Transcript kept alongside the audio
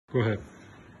Go ahead.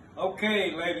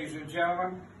 Okay, ladies and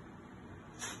gentlemen,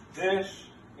 this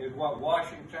is what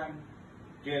Washington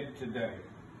did today.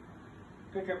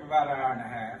 Took up about an hour and a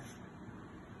half.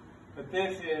 But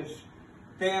this is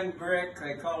thin brick,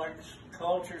 they call it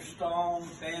culture stone,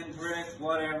 thin brick,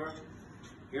 whatever.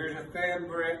 Here's a thin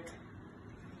brick.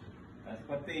 That's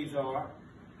what these are.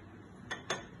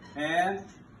 And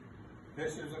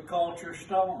this is a culture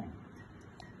stone.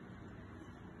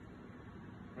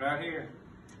 Right here.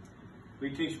 We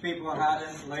teach people how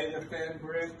to lay the thin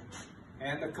brick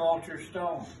and the culture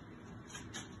stone.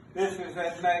 This is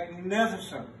a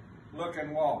magnificent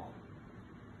looking wall.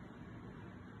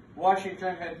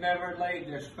 Washington had never laid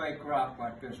this fake rock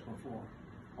like this before,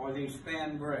 or these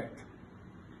thin brick.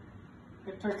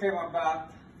 It took him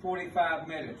about 45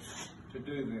 minutes to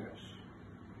do this.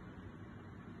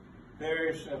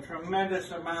 There's a tremendous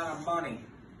amount of money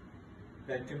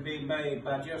that can be made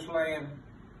by just laying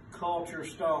culture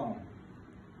stone.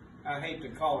 I hate to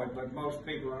call it, but most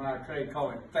people in our trade call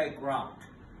it fake rock.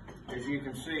 As you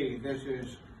can see, this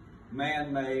is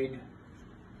man-made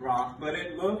rock, but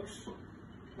it looks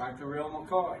like the real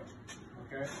McCoy,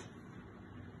 okay?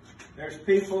 There's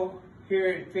people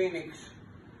here in Phoenix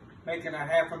making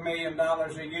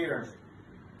 $500,000 a year.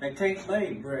 They can't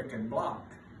lay brick and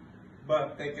block,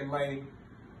 but they can lay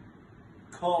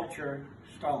culture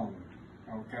stone,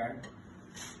 okay?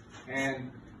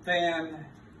 And thin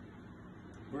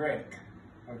brick,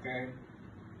 okay?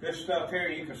 This stuff here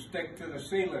you can stick to the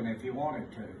ceiling if you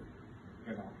wanted to,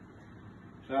 you know.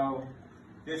 So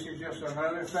this is just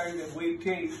another thing that we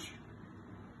teach.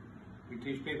 We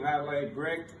teach people how to lay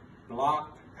brick,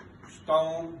 block,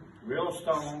 stone, real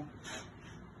stone,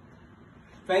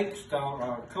 fake stone,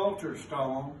 or culture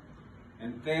stone,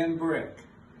 and thin brick.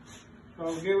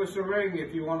 So give us a ring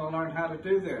if you want to learn how to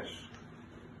do this.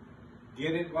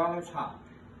 Get it while it's hot.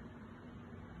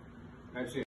 That's it.